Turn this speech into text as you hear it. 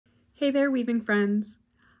Hey there, weaving friends!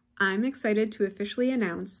 I'm excited to officially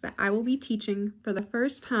announce that I will be teaching for the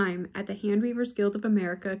first time at the Handweavers Guild of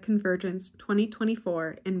America Convergence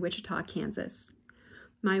 2024 in Wichita, Kansas.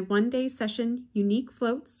 My one-day session, Unique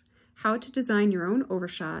Floats, How to Design Your Own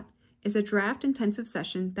Overshot, is a draft-intensive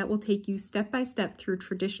session that will take you step-by-step through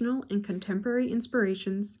traditional and contemporary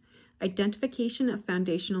inspirations, identification of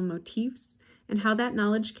foundational motifs, and how that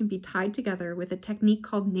knowledge can be tied together with a technique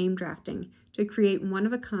called name drafting to create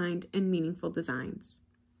one-of-a-kind and meaningful designs.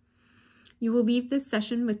 You will leave this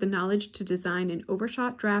session with the knowledge to design an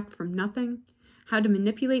overshot draft from nothing, how to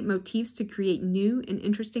manipulate motifs to create new and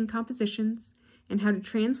interesting compositions, and how to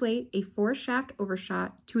translate a 4-shaft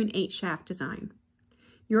overshot to an 8-shaft design.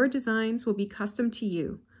 Your designs will be custom to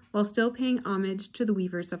you, while still paying homage to the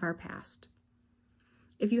weavers of our past.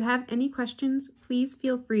 If you have any questions, please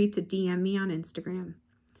feel free to DM me on Instagram.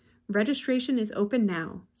 Registration is open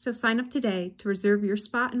now, so sign up today to reserve your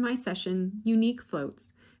spot in my session, Unique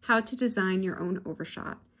Floats, How to Design Your Own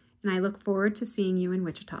Overshot, and I look forward to seeing you in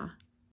Wichita.